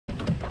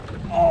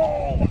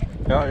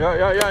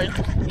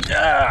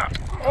Yeah.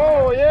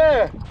 Oh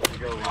yeah.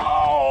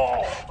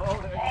 Oh. There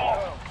you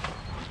go.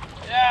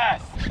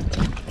 Yes.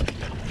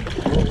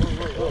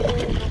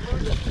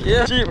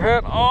 Yeah.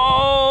 Sheephead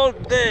all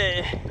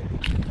day.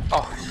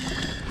 Oh.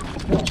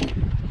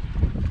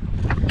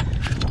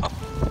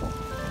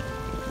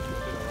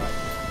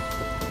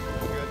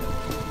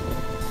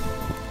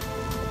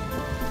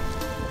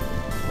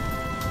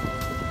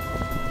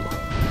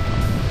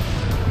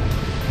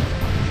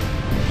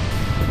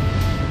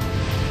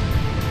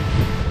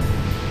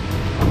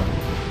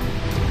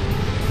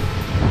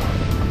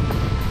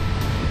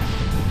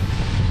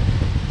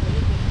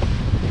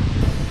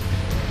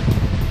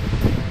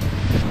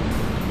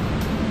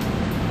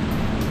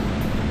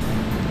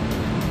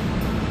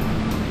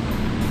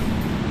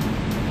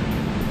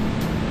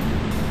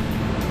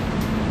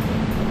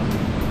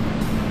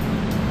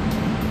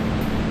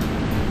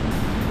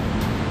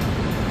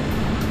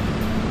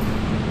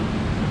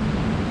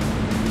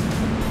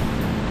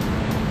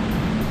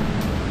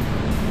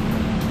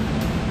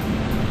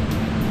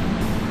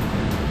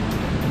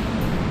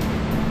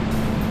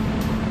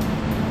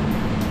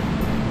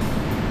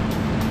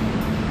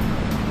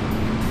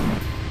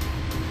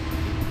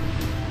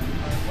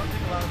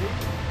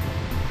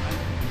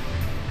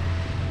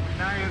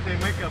 They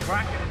make a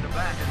bracket in the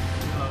back, and,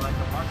 like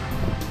a marker,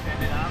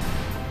 and it out,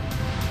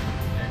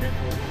 and then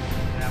we'll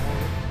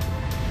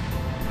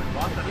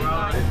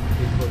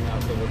he's pulling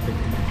out the little thing.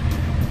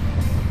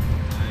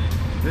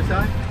 This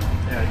side?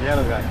 Yeah, the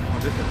yellow guy. On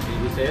this side.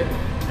 You see it?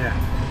 Yeah.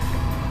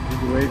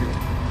 He's waving.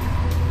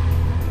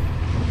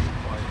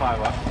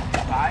 5 up.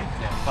 5?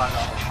 Yeah, 5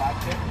 up.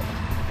 5 tip.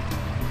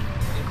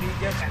 If he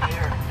gets in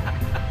here,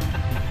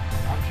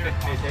 I'm sure if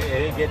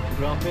he gets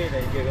grumpy,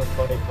 then he gets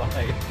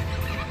 45.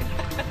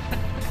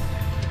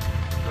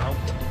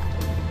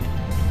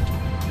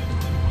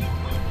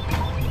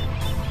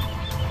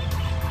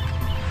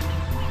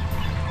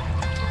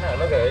 Yeah,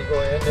 look at it, go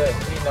in there and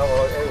clean out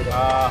everything.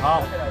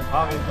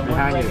 How is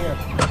behind you?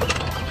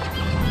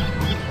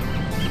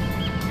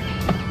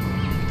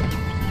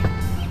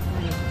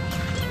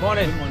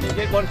 Morning. You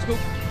get one scoop.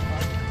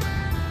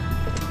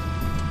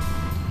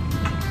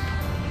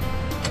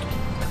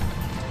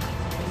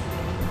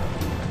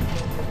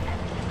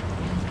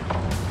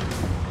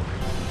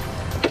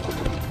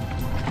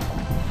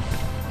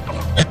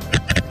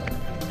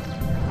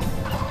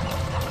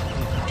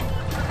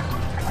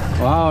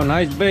 Wow,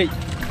 nice bait. Yeah,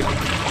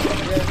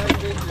 nice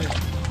bait.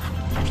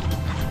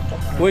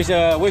 Which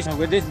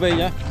with this bait,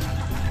 yeah?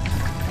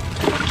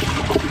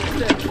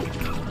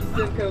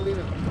 Eastern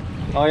Carolina.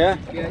 Oh yeah?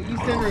 Yeah,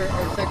 Eastern or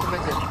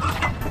Sacramento.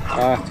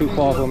 Too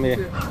far for me.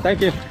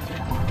 Thank you.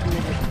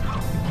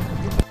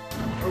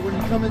 Or when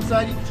you come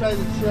inside, you can try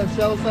the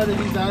shallow side of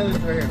these islands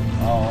right here.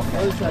 Oh, okay.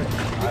 Other side.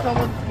 You come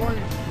up this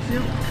morning, see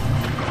them?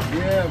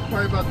 Yeah,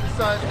 probably about this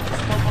side.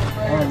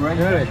 Oh, right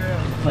here.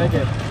 Yeah. Thank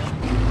you.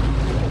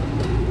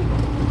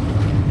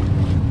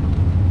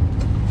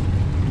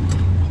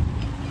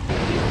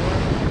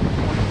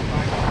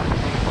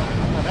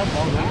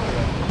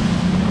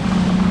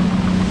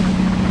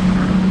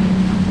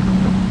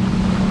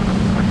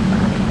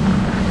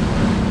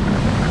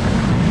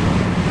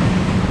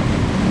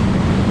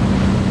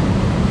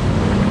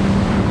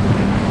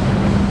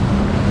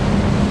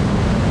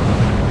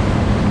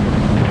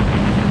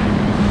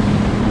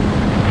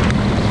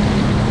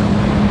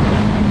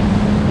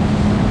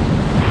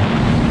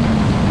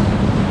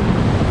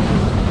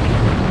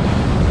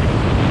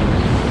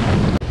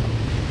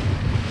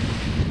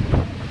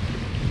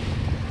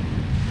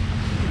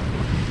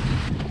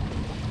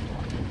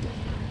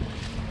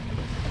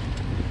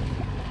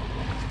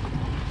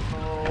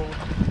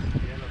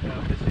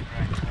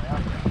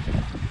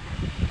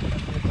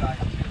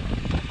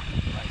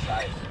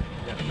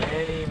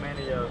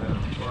 Many of them,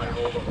 like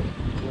over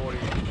 40.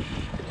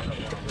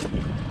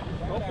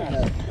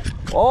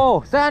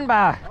 Oh,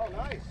 sandbar. Oh,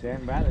 nice.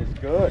 Sandbar is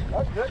good.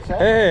 That's good, Sam.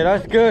 Hey,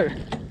 that's good.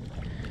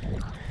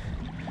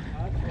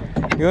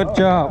 Good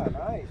job. Yeah,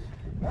 nice.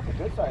 That's a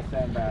good size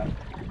sandbar.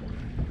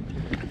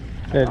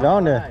 They're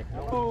down there.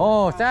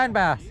 Oh,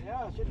 sandbar.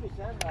 Yeah, it should be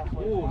sandbar.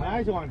 Ooh,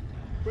 nice one.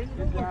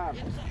 Good job.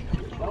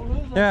 Don't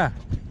lose them. Yeah.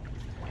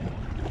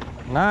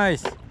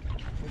 Nice.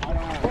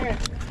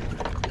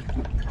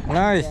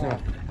 Nice.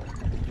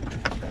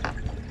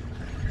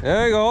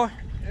 There you go.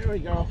 There we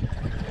go.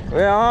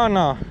 We're on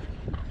now.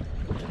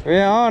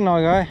 We're on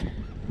now, guys.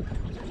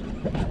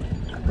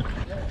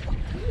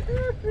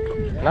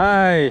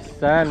 Nice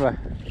sandbar.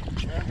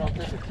 Don't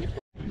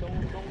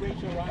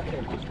reach your right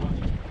there. Just run.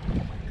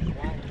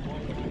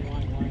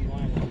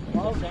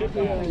 Oh, should be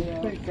a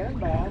big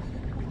sandbar.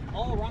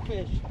 Oh,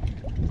 rockfish.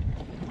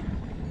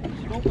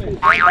 Snowfish.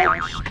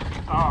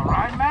 All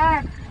right,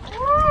 man.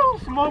 Woo,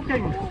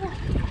 smoking.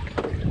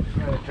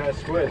 Gotta try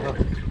squid, huh?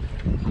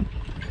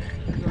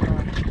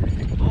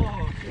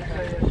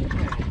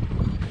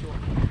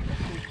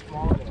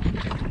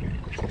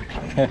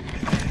 Okay.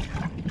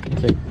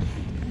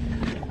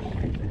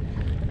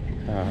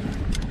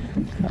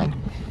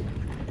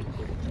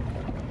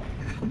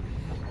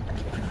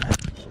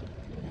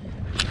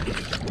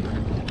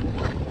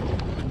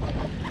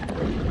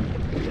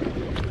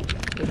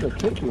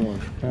 picture one.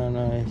 Oh,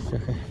 nice.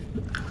 Okay. I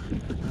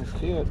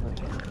see it.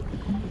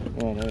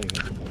 Oh, there you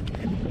go.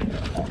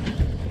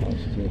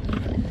 That's good.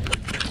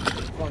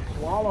 If I'm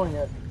swallowing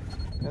it,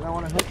 then I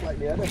want to hook like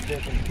the other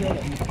fish and kill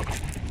it.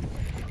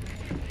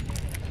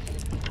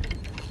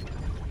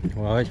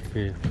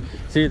 Whitefish.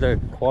 See the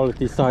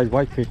quality size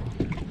whitefish.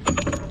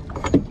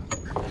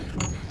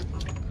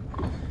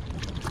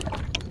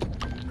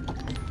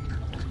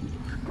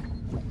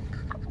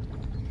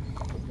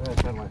 I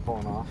turn my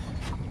phone off.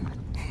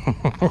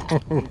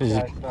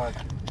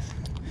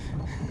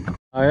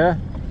 Oh yeah?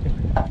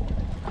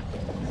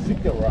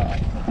 Stick the rod.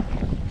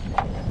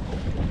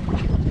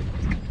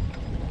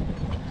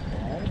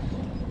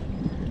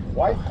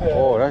 Whitefish.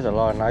 Oh, that's a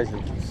lot of nice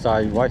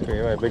size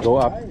whitefish. Maybe go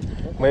up.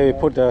 Maybe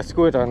put the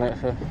squid on it.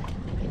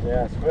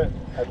 Yeah, squid.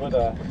 I put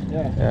a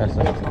Yeah,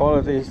 so the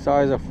quality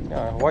size of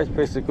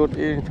whitefish is good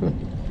eating too.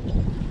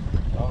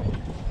 Oh.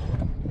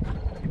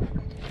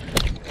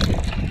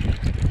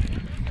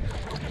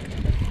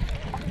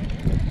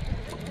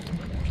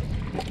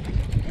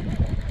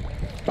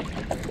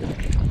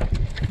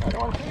 I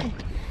don't see.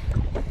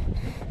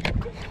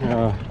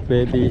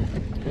 Baby.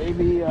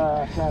 Baby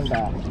sand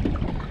bass.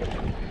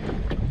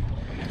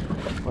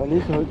 Well, at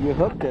least you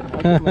hooked it. I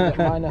couldn't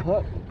find a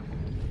hook.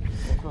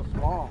 It's so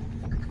small.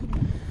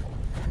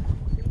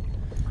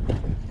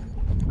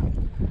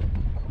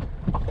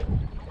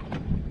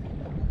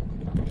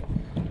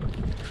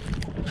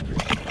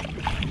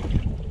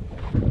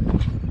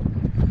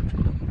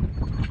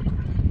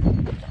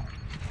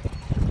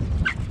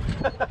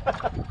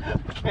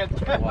 Can't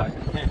tell.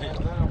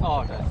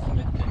 Oh, that's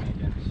smitten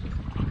again.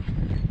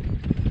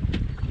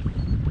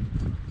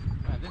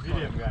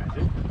 Medium guys,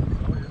 eh?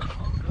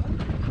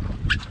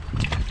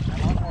 I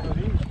want one of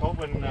these.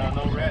 Hoping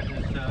no red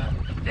is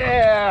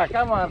Yeah,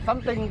 come on,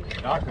 something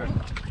darker.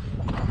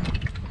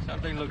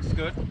 looks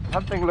good.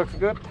 Something looks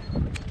good.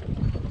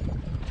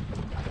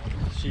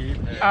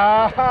 Sheephead.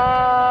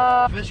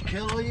 Aha! Fish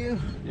kill you?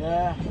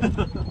 Yeah.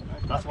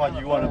 That's what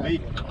you want to be.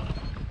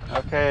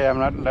 Okay, I'm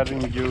not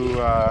letting you.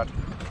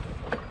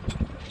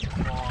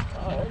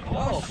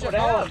 Oh, shit,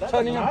 that's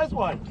a nice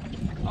one.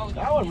 Oh,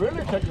 that one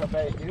really took your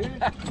bait, dude.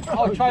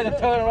 I'll try to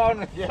turn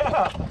around.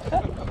 Yeah.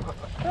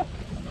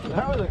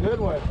 That was a good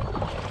one.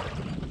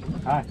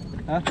 Hi.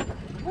 Huh?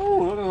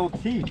 Ooh, look at those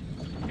teeth.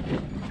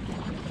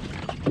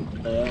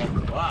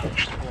 Wow.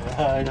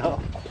 Yeah, I know.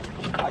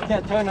 I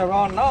can't turn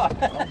around now.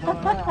 Turn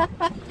around.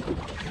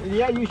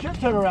 Yeah, you should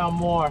turn around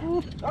more.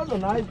 That was a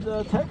nice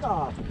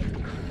takeoff.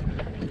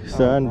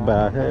 Sand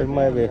bass, it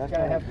might be. That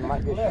guy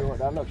might be short.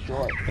 That looks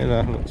short. You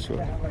know, look short.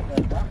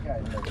 Like that guy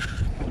looks.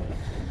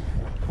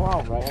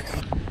 12, right?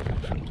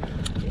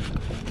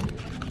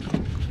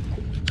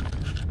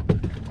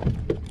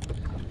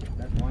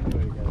 That's one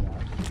way to get it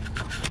out.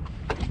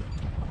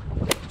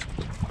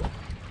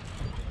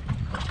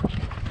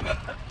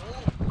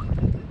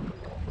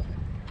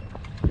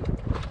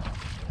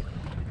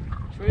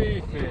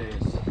 Three fish.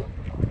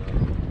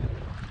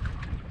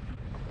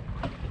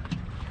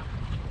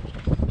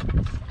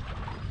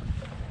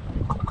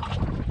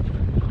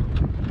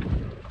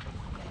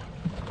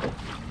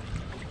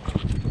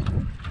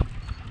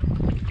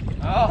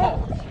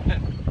 Oh,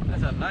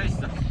 that's a nice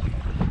one.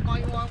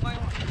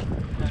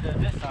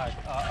 This side.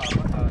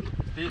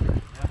 Steve,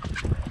 yeah.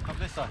 Come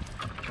this side.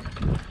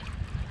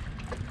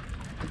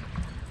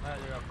 You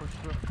gotta push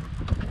through.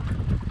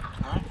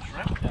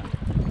 Shrimp? Yeah.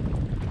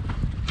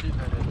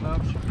 Sheephead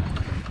love shrimp.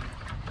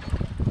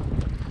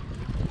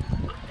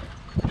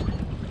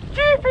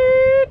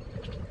 Sheephead!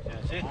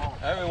 Yeah, see?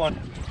 Everyone.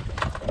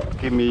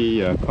 Give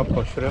me a couple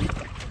of shrimp.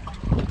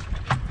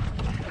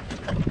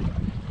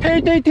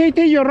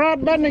 Hey, your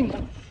rod bending.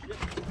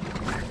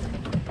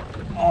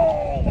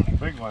 Oh,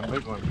 big one,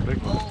 big one, big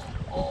one.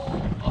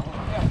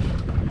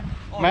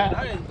 Matt.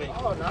 That is big.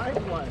 Oh, nice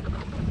one.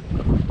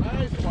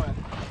 Nice one.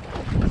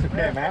 It's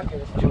okay, Matt.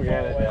 Look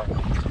at it there.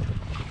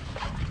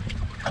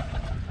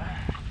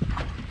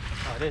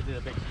 Oh, this is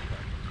a big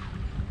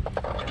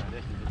sheephead. Yeah,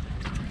 this is it.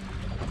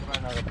 Try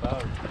another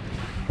boat.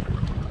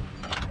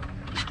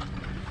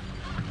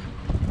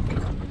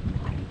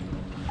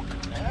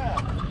 Yeah.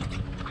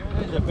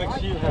 This is a big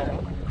sheephead.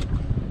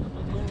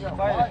 You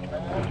might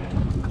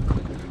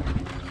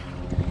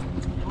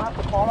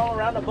have to follow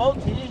around the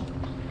boat, T.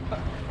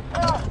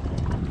 Yeah.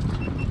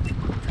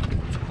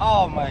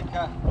 Oh my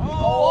god.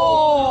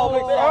 Oh,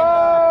 big big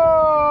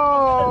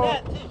oh.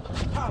 Get the net, T.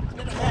 Tom,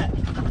 get the net.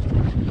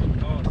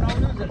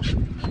 Don't lose it.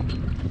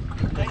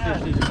 Hang on.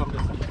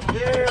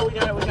 Yeah, we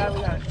got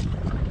it.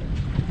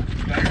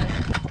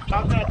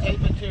 Tom's gonna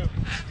tape it too.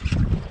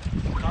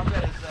 Tom's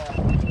got his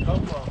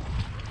GoPro.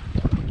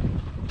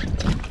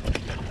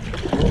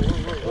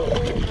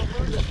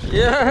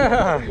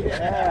 Yeah.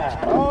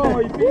 Yeah. Oh,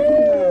 he beat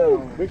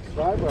him. Big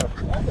striper.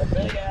 That's a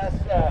big ass.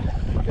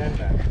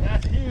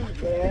 That's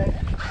huge, man.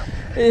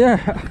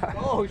 Yeah.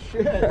 Oh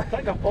shit.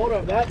 Take a photo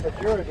of that for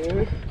sure,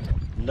 dude.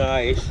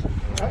 Nice.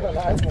 That's a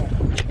nice one.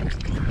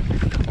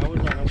 That was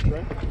not a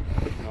shrimp.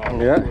 No,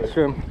 Yeah,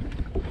 shrimp.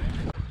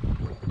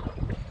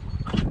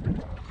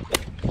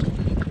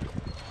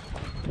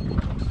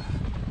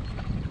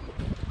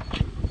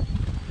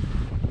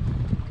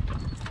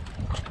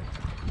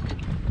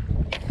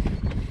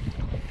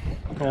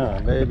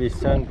 Baby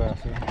sandbass.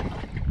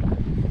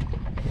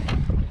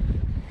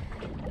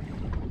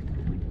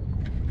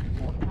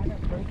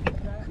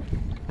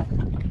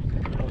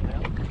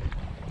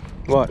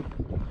 What?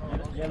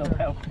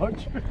 Yellowtail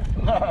poacher.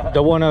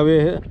 The one over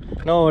here?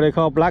 No, they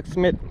call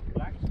blacksmith.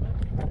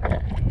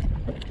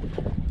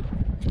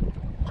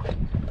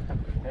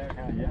 They're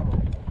kind of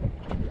yellow.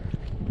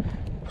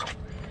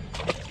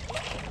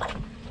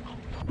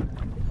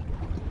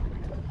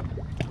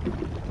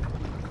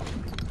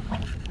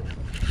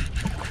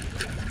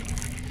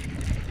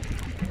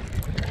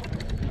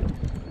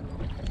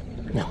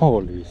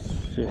 Holy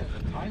shit.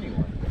 Tiny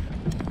one.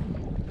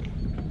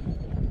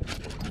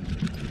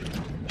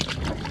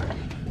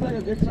 Look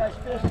at this size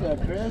fish there,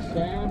 Chris.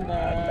 Sand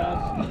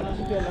bass.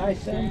 Must be a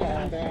nice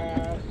sand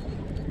bass.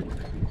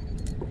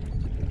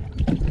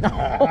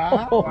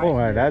 Oh,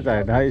 man, that's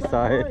a nice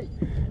size.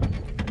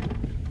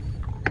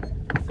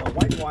 So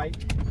white.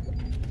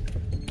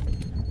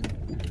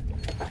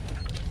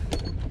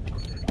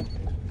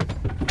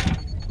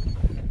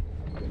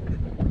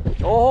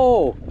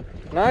 Oh,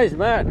 nice,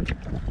 man.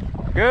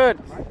 Good.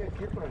 Might get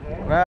keeper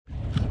here. Right.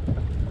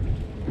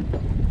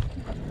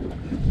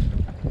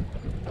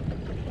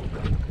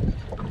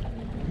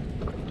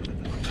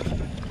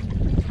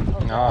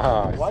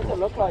 Nice. Why does it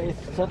look like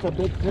it's such a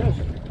big fish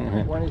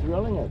when he's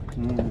reeling it?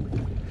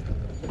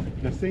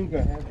 The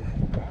sinker has it.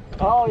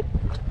 Oh,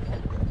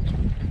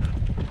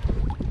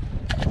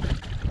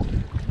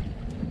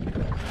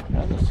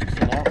 that's a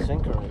 16-ounce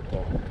sinker right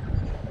there.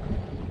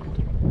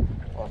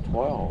 Or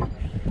 12.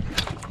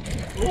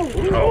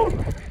 Oh.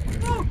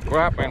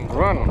 Grab and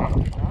run.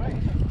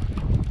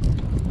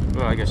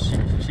 Look like a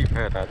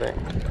sheephead, I think.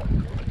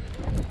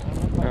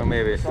 Oh,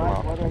 maybe it's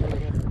small.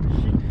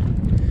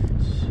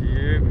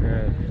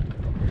 Sheephead.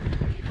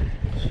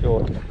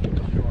 Short.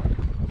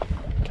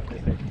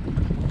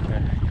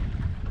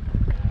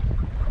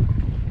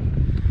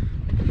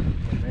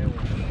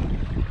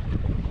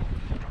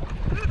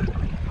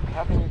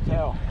 How can you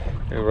tell?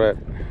 They're red.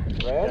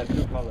 Red?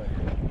 Two colors.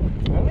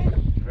 Really?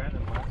 Red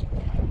and black.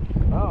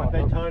 Oh, But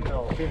they turn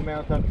though.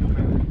 Female turn to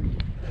male.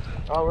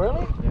 oh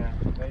really? Yeah.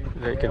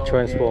 They can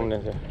transform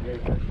them.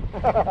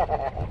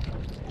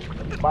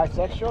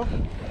 Bisexual?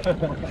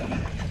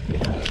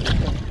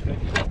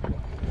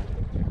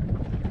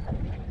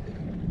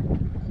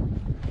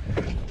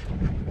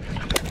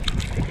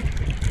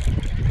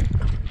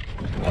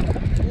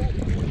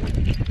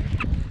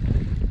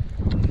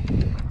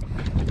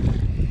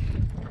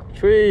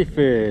 Tree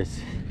fish.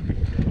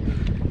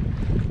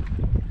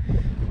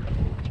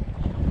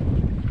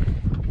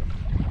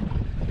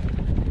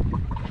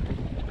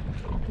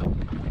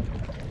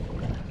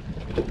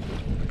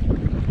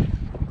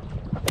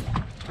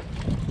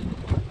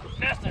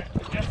 That's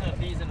a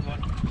decent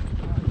one.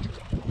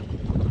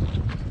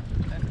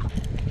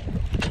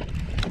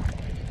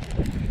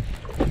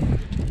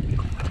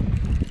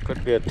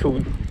 Could be a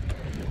two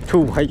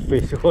white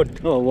fish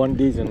or one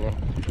decent one.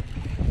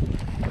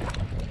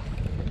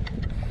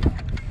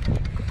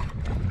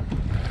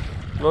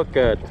 Look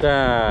at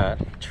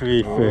that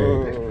tree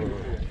fish.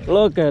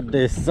 Look at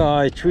this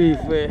size tree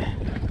fish.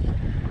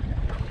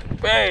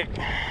 Big.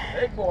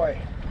 Big boy.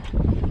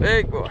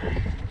 Big boy.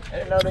 I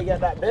didn't know they got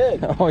that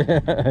big. Oh yeah,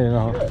 you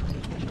know. Good.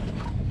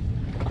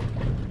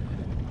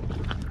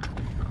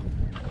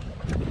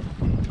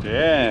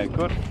 Yeah,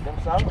 good. Them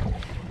some?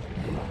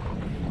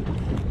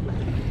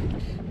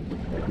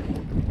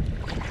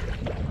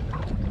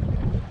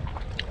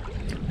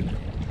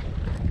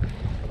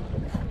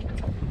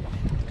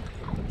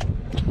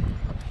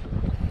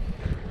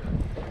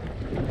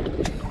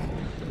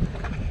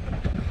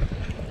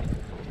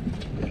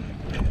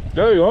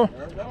 There you go.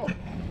 There we go.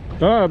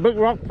 Ah, big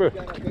rock fish.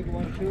 Got a big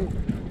one too.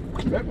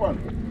 Big one.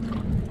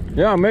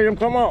 Yeah, make him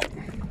come out.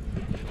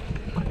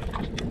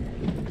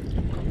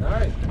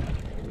 Nice.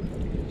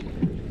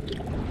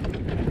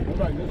 Looks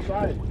like good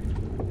size.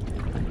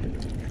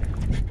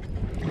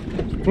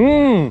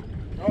 Mmm.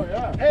 Oh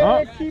yeah. Hey,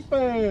 Oh.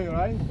 keeper,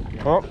 right?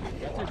 Oh.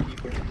 That's a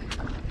keeper.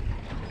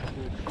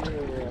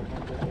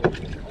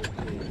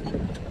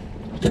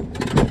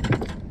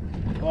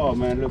 Oh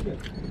man, look at.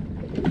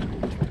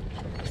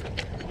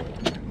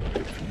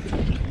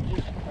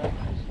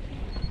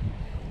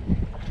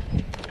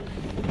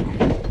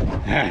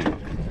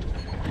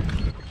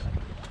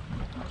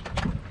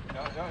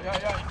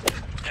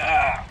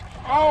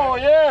 Oh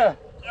yeah.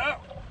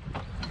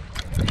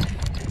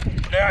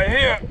 They're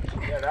here.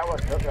 Yeah, that one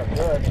took up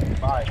good.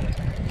 Bye.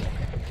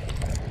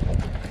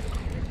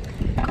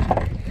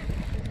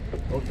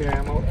 Okay,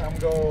 I'm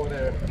go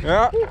there.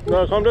 Yeah.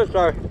 No, come this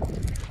side.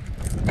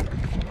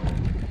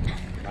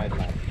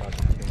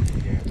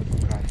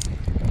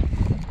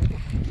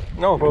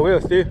 No, for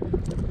real, Steve.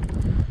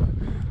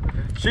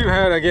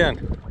 Sheephead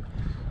again.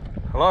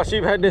 A lot of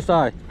sheephead this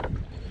side.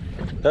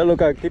 That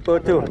look like keeper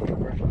too.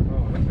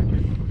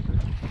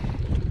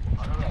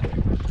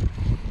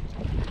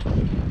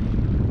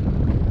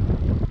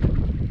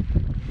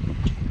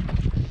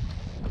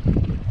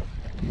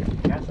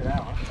 Cast it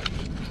out, huh?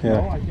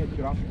 Yeah. No, I can't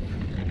get off.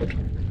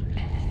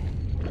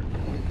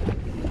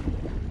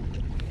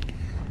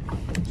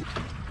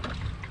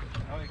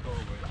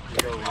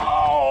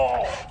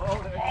 Oh,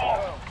 there you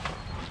go.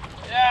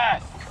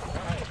 Yes.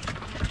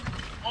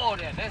 Oh,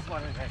 yeah, this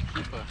one is a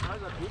keeper.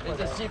 It's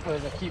a keeper,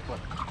 it's a keeper.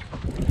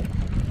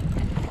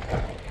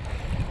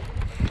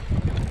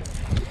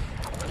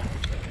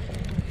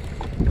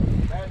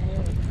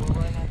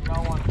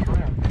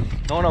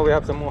 No, we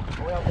have some more.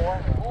 We have more?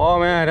 Oh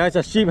man, there's a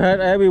sheephead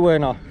everywhere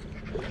now.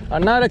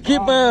 Another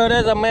keeper,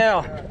 there's a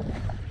male.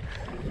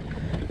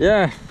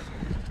 Yeah.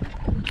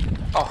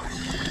 Oh.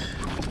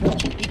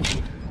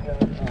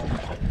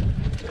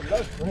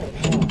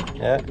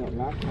 Yeah.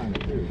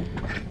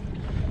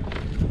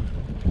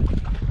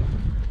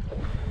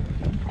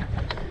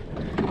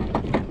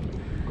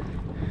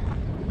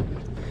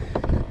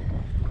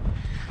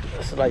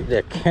 It's like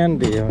they're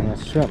candy on a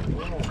shrimp.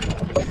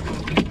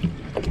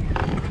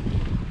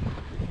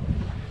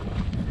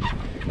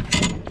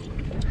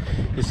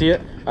 You see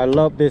it? I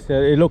love this.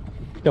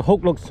 The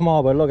hook looks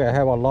small, but look, I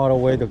have a lot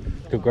of way to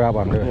grab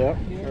on there.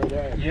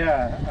 Yeah.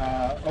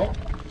 Yeah. Oh,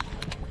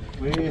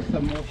 where's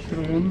some more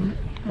shrimp?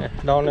 Yeah,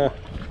 down there.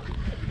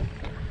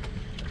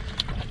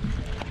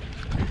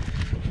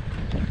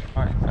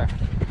 All right.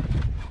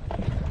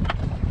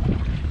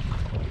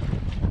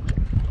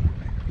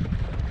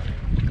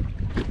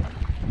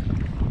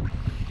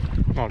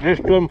 Oh, this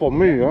shrimp for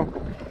me, huh?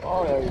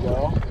 Oh, there you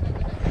go.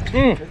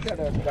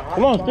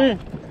 Come on, Steve.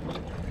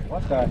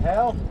 What the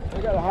hell?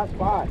 We got a hot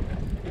spot.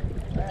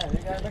 Man, you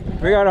gotta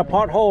make We got a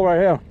pothole right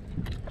here.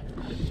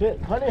 shit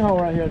honey hole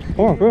right here.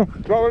 Come on, go.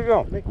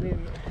 Go. Make me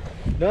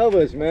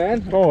nervous,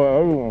 man.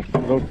 Oh,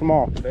 those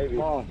small. Baby.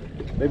 Oh.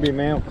 Baby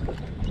male.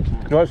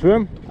 You want to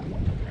swim?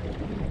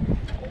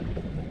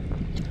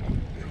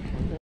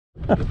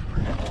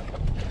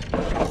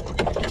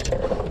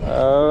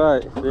 All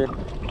right, see.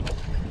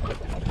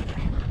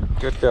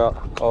 Good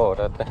job. Oh,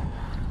 that thing.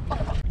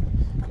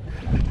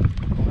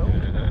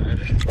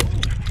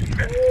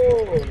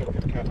 Oh, look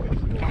at the catfish.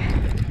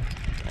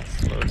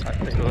 I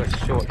think it was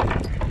short.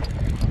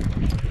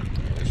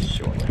 It's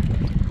short.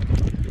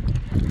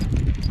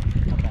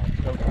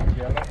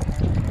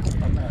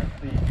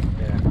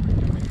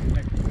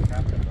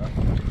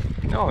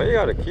 No, you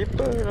gotta keep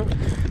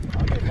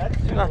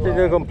it. Nothing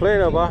to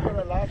complain about.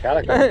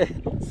 Calico. Hey,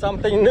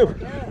 something new.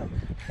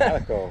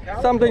 Calico.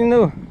 Something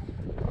new.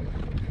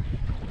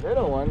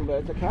 Little one, but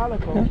it's a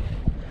calico.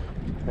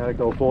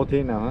 Calico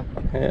 14 now, huh?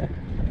 Yeah.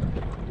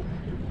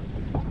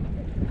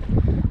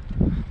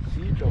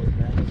 See those,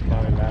 man. It's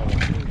probably loud.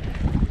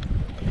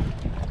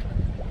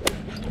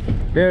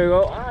 There you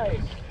go.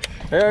 Nice.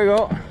 There you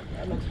go.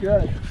 That looks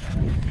good.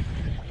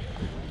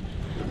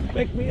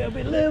 Make me a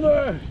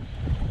believer.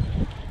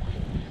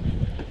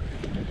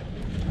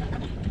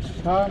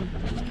 Tom.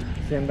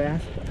 Same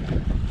bass.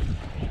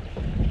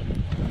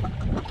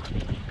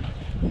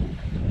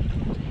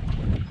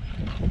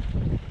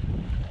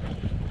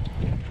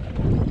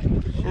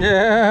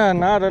 Yeah,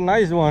 not a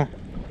nice one.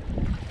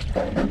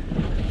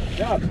 Good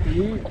job,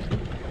 Steve.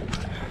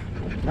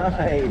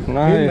 Nice.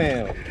 Nice.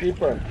 Female.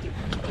 Keeper.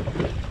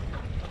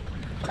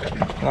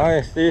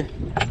 Nice, see?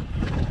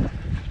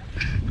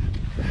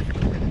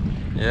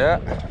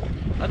 Yeah.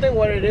 I think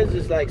what it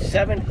is like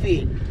 7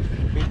 feet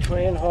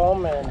between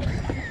home and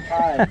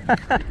high.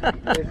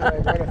 It's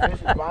like where the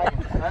fish is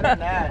biting. Other than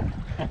that,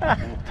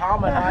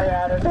 Tom and I are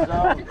out of the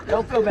zone.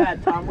 Don't feel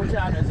bad, Tom. We're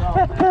out of the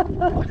zone, man.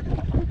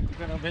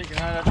 We're gonna make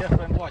another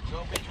different watch.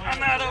 Go between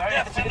another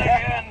different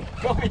again.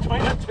 Go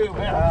between the two,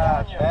 man.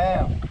 I'm telling you.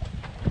 Damn.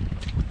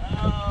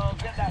 Oh,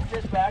 get that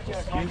fish back here.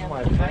 Excuse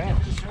my Do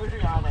French.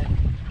 surgery on it.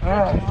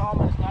 Taking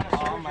home is not a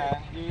surgery. Oh man,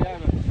 you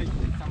have to fix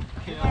some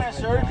You're not a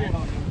surgeon.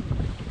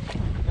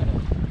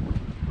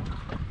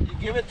 You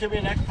give it to me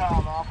next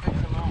time, I'll fix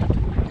him up.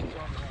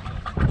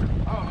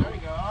 Oh, there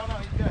you go. Oh, no,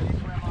 he's good. He's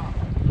swam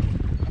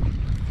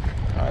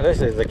off.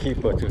 This is the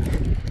keeper too.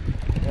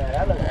 Yeah,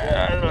 that looks good.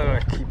 That looks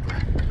like a keeper.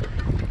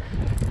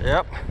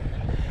 Yep.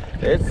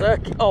 It's a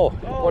oh,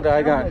 what did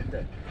I got?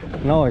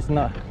 No, it's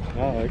not.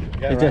 No,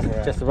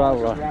 It's just a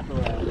rubber. Wrap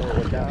around. I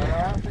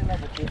don't think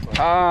that's a keeper.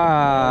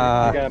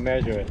 Ah. You gotta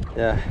measure it.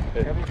 Yeah.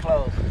 It'll be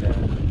close. I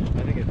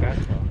think it's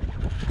basketball.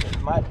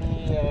 It might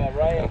be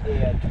right at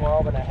the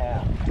 12 and a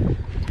half.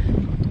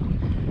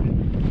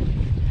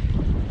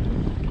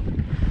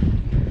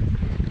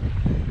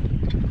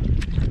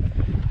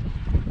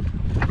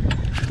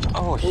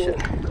 Oh shit.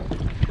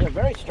 They're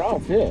very strong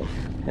fish.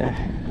 Yeah.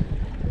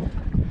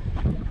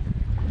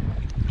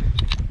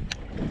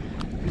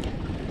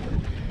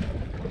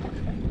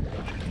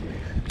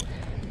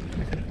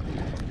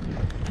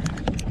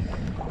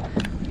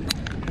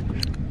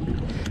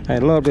 I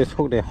love this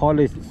hook, they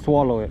hardly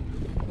swallow it.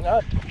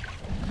 Yep.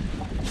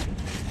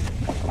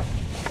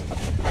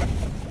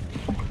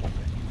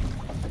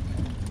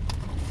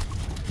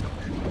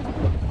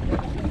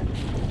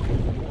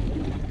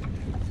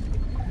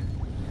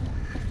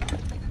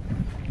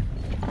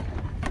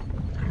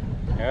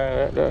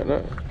 Yeah,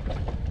 look.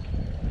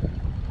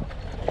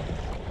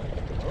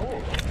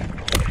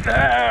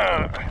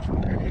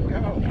 There you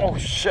go. Oh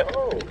shit.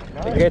 Oh,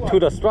 I nice get one. to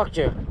the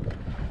structure.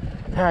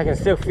 I can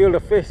still feel the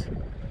fish.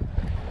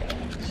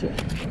 shit.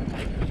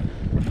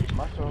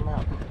 Muster them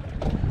out.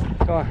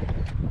 Come on.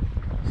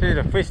 See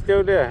the fish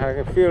still there. I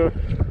can feel.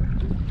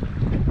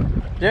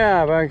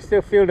 Yeah, but I can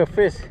still feel the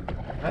fish.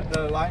 Let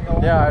the line go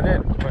on. Yeah, I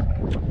did, but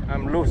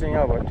I'm losing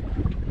out. But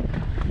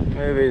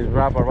maybe it's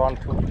wrap around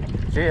too.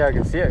 See, I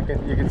can see it.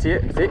 You can see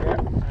it. See,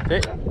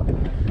 see,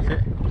 see.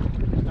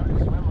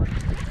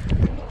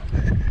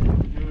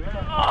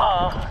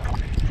 Oh,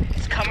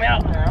 it's coming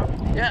out.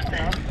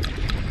 Yeah,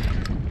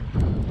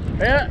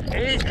 yeah,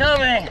 he's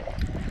coming.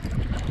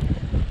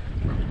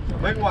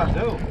 Big one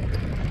too.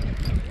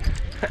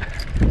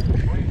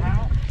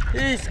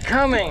 He's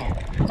coming.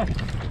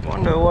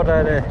 Wonder what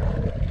are they?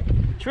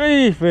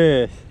 Tree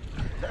fish.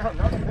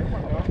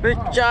 Big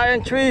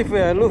giant tree fish.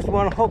 I lost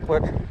one hook,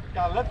 but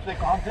Got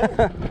lipstick on too.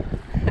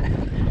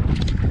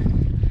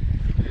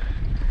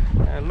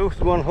 I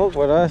lost one hook,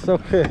 but that's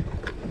okay.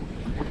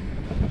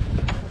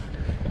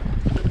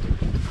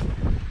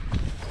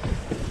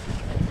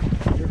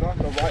 You're not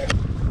the right.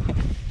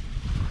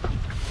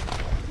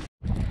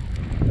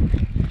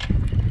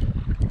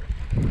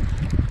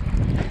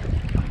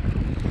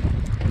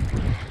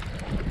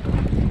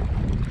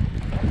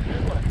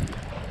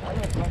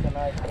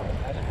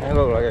 It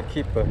looks like a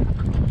keeper.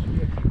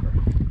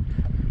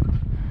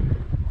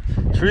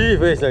 Tree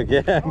fish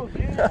again. Oh,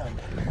 yeah.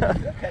 You're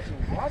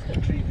catching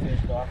monster tree fish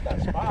off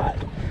that spot.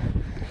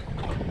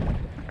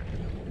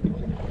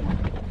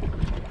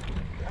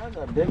 That's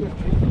the biggest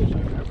tree fish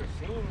I've ever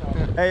seen.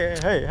 Hey,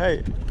 hey,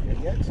 hey. You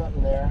get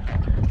something there.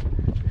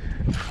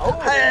 Oh,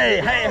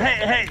 Hey, hey,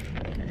 hey, hey.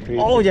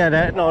 Oh yeah,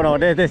 that no,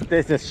 this is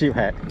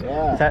sheephead.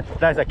 yeah.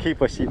 That's a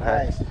keeper sheephead.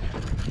 Nice.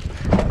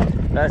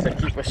 That's a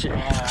keeper sheep.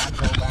 I'll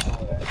go back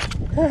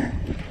with it.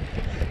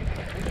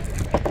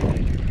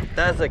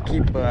 That's a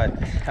keeper.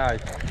 Hi.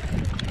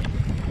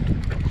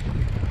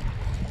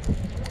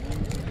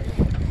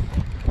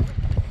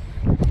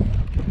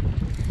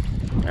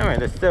 I mean,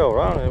 they're still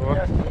around.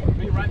 Yes,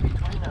 be right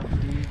between them,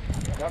 Steve.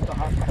 That's the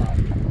hot spot.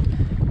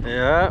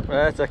 Yeah,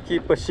 that's a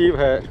keeper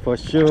sheephead for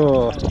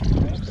sure.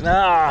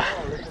 Nah.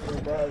 Oh,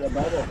 listen to the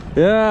bubble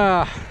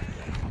Yeah.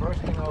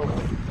 bursting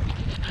open.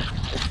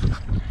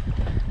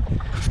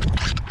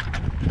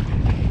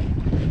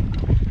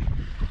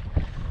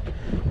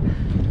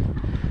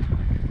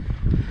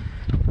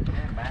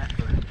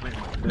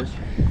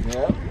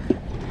 Yep.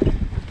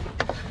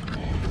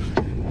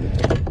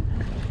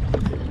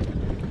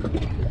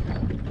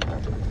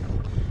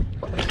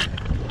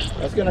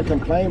 I was gonna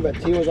complain, but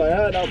T was like,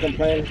 "Oh, don't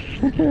complain.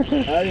 I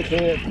already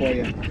cleaned it for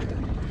you."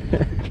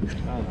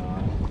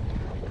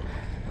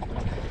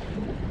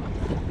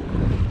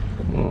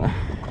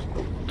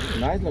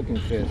 Nice looking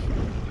fish.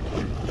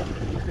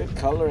 Good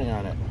coloring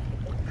on it.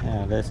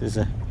 Yeah, this is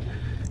a.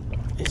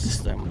 It's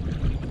just a.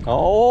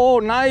 Oh,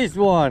 nice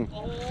one.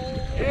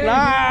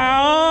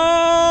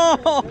 No!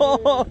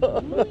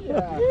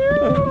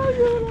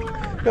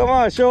 Come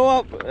on, show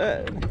up.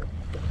 Nice.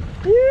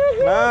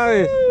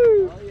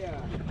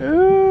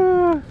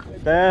 Oh,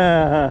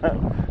 Damn.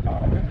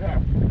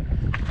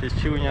 He's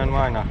chewing on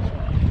mine now.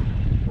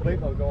 Big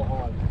will go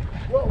on.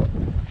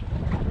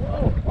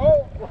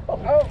 oh.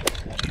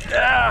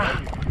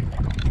 Yeah.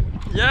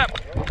 Yep.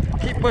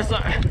 Keeper.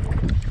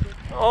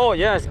 Oh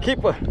yes,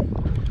 keeper.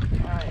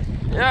 Nice.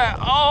 Yeah.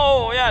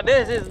 Oh yeah.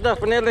 This is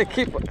definitely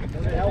keeper.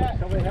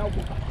 Somebody help.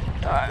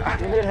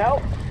 You need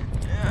help?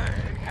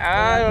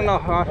 I don't know.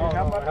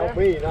 Help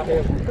me, not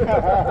him.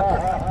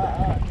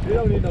 You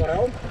don't need no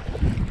help.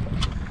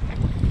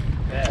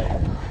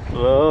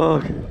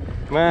 Look,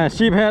 man,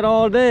 sheephead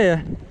all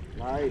day.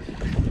 Nice.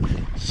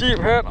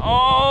 Sheephead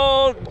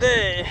all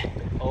day.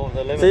 Over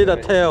the limit. See the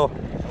tail?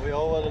 Are we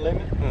over the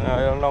limit? No,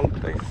 I don't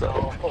think so.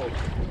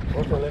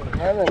 What's the limit?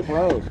 Kind of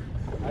close.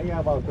 I got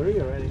about 3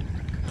 already.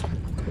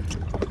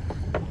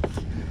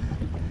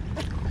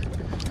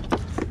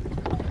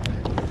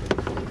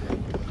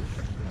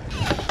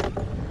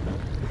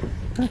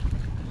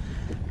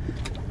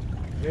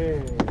 Hey.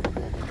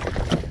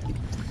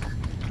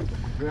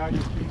 Where are you?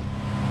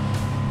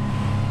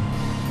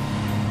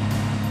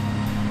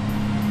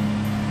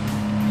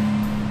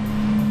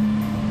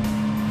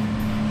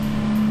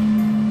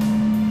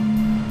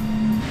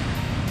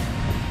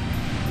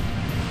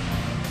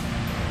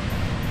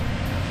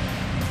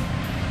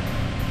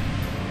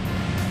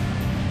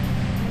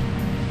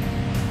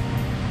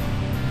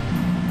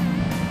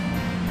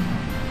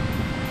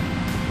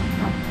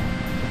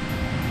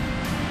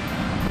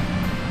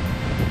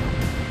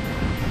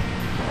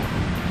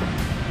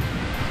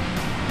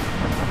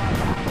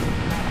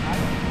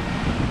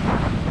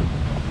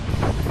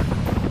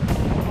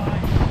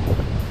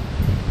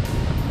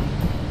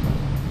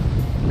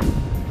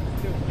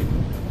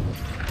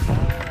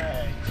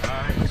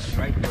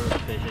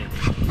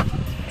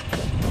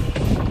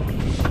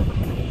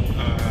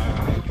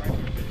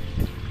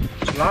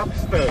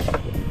 Lobster.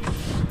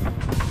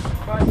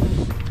 What is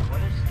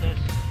this?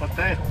 What's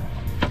that?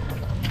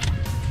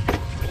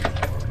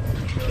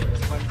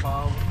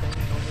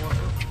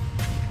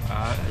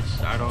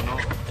 I don't know.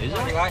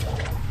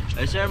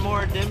 Is there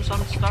more dim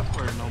sum stuff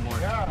or no more?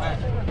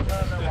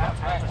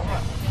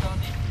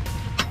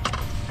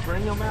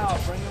 Bring them out,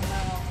 bring them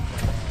out.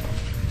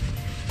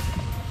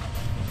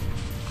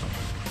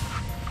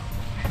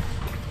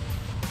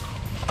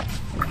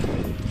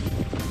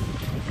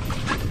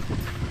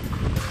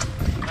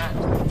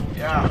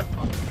 Yeah.